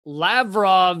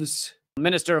Lavrov's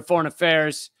Minister of Foreign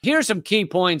Affairs. Here's some key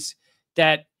points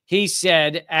that he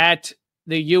said at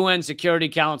the UN Security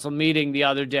Council meeting the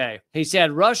other day. He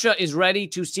said, Russia is ready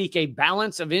to seek a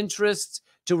balance of interests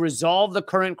to resolve the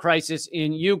current crisis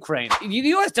in Ukraine. The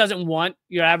U.S. doesn't want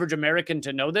your average American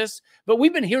to know this, but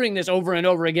we've been hearing this over and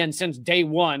over again since day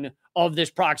one of this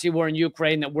proxy war in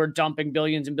Ukraine that we're dumping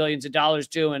billions and billions of dollars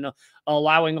to and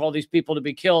allowing all these people to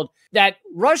be killed, that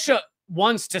Russia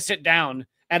wants to sit down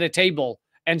at a table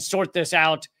and sort this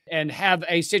out and have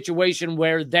a situation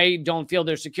where they don't feel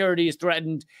their security is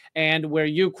threatened and where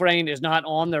Ukraine is not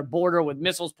on their border with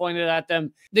missiles pointed at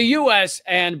them. The U.S.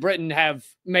 and Britain have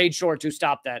made sure to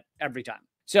stop that every time.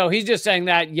 So he's just saying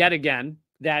that yet again,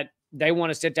 that they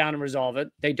want to sit down and resolve it.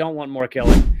 They don't want more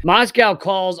killing. Moscow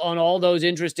calls on all those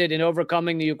interested in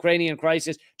overcoming the Ukrainian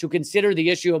crisis to consider the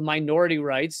issue of minority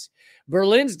rights.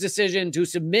 Berlin's decision to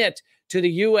submit to the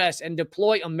U.S. and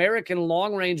deploy American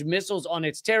long-range missiles on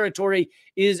its territory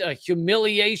is a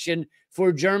humiliation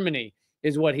for Germany,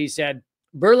 is what he said.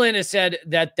 Berlin has said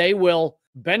that they will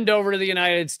bend over to the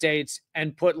United States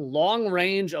and put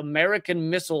long-range American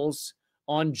missiles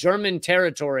on German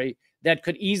territory that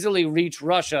could easily reach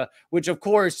Russia, which, of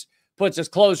course, puts us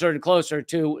closer and closer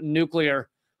to nuclear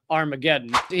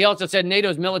Armageddon. He also said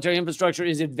NATO's military infrastructure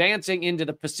is advancing into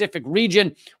the Pacific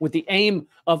region with the aim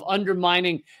of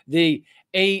undermining the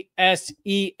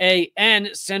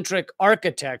ASEAN-centric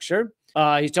architecture.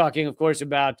 He's talking, of course,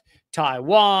 about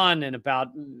Taiwan and about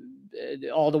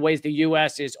all the ways the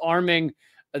U.S. is arming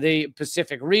the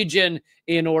Pacific region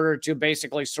in order to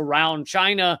basically surround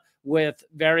China with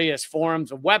various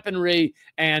forms of weaponry.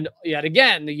 And yet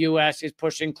again, the U.S. is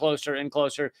pushing closer and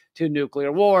closer to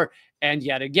nuclear war. And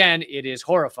yet again, it is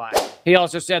horrifying. He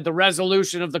also said the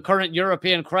resolution of the current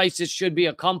European crisis should be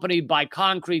accompanied by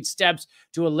concrete steps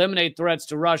to eliminate threats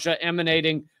to Russia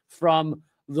emanating from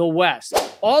the West.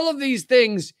 All of these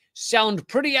things sound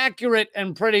pretty accurate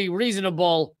and pretty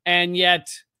reasonable, and yet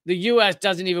the U.S.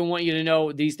 doesn't even want you to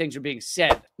know these things are being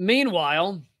said.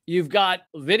 Meanwhile, you've got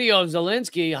video of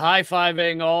Zelensky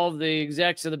high-fiving all of the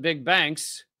execs of the big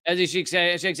banks as he shakes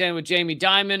hands with Jamie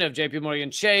Dimon of JP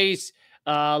Morgan Chase,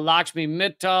 Lakshmi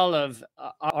Mittal of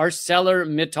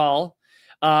ArcelorMittal,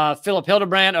 Philip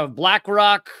Hildebrand of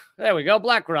BlackRock. There we go,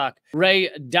 BlackRock. Ray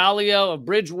Dalio of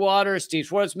Bridgewater, Steve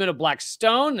Schwarzman of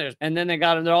Blackstone. And then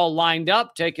they're all lined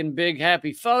up, taking big,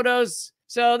 happy photos.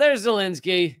 So there's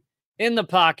Zelensky in the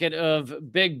pocket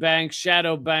of big banks,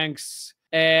 shadow banks,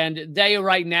 and they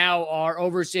right now are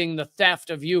overseeing the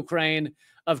theft of Ukraine.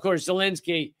 Of course,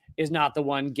 Zelensky is not the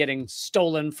one getting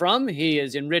stolen from. He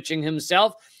is enriching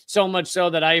himself. So much so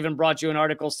that I even brought you an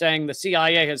article saying the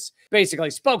CIA has basically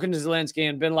spoken to Zelensky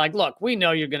and been like, look, we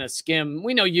know you're going to skim.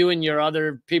 We know you and your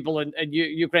other people in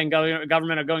Ukraine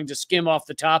government are going to skim off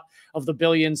the top of the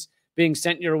billions being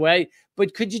sent your way.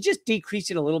 But could you just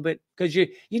decrease it a little bit? Because you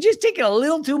just take it a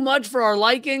little too much for our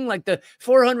liking, like the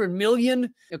 400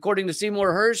 million, according to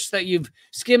Seymour Hersh, that you've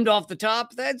skimmed off the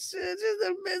top. It's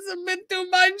a bit too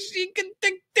much. You can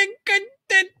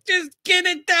just get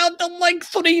it down to like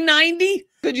 390.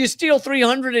 Could you steal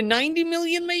 390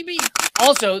 million maybe?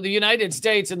 Also, the United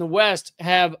States and the West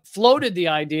have floated the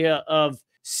idea of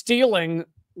stealing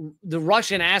the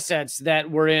Russian assets that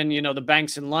were in, the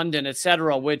banks in London,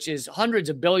 etc., which is hundreds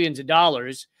of billions of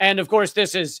dollars. And of course,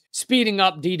 this is speeding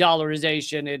up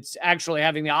de-dollarization. It's actually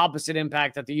having the opposite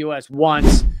impact that the U.S.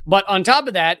 wants. But on top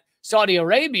of that, Saudi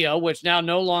Arabia, which now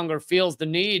no longer feels the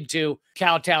need to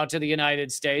kowtow to the United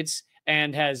States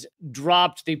and has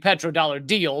dropped the petrodollar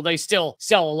deal. They still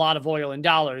sell a lot of oil in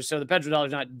dollars, so the petrodollar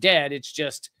is not dead. It's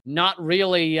just not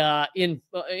really in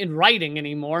writing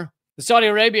anymore. Saudi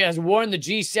Arabia has warned the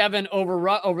G7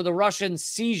 over the Russian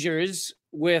seizures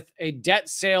with a debt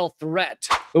sale threat.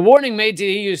 The warning made to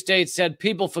the EU states said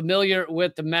people familiar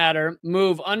with the matter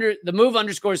the move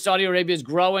underscores Saudi Arabia's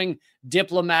growing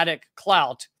diplomatic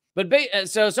clout. But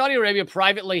so Saudi Arabia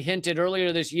privately hinted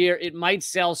earlier this year it might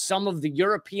sell some of the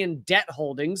European debt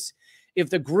holdings if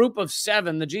the group of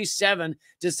seven, the G7,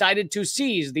 decided to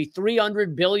seize the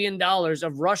 $300 billion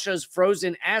of Russia's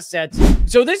frozen assets.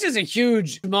 So this is a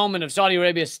huge moment of Saudi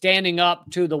Arabia standing up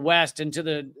to the West and to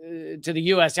the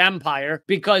U.S. empire,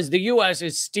 because the U.S.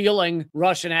 is stealing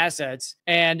Russian assets.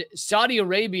 And Saudi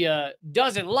Arabia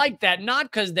doesn't like that,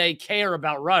 not because they care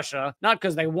about Russia, not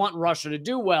because they want Russia to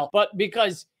do well, but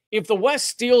because if the West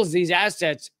steals these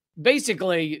assets,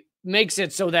 basically makes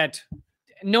it so that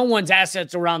no one's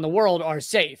assets around the world are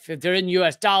safe. If they're in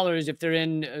U.S. dollars, if they're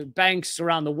in banks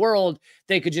around the world,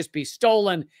 they could just be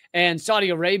stolen. And Saudi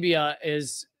Arabia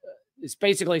is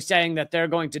basically saying that they're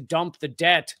going to dump the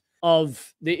debt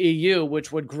of the EU,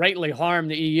 which would greatly harm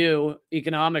the EU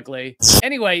economically.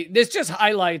 Anyway, this just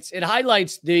highlights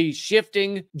the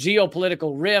shifting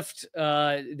geopolitical rift,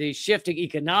 the shifting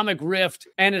economic rift,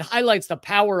 and it highlights the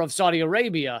power of Saudi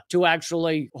Arabia to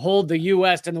actually hold the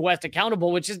US and the West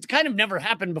accountable, which has kind of never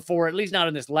happened before, at least not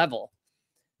on this level.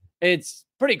 It's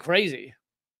pretty crazy.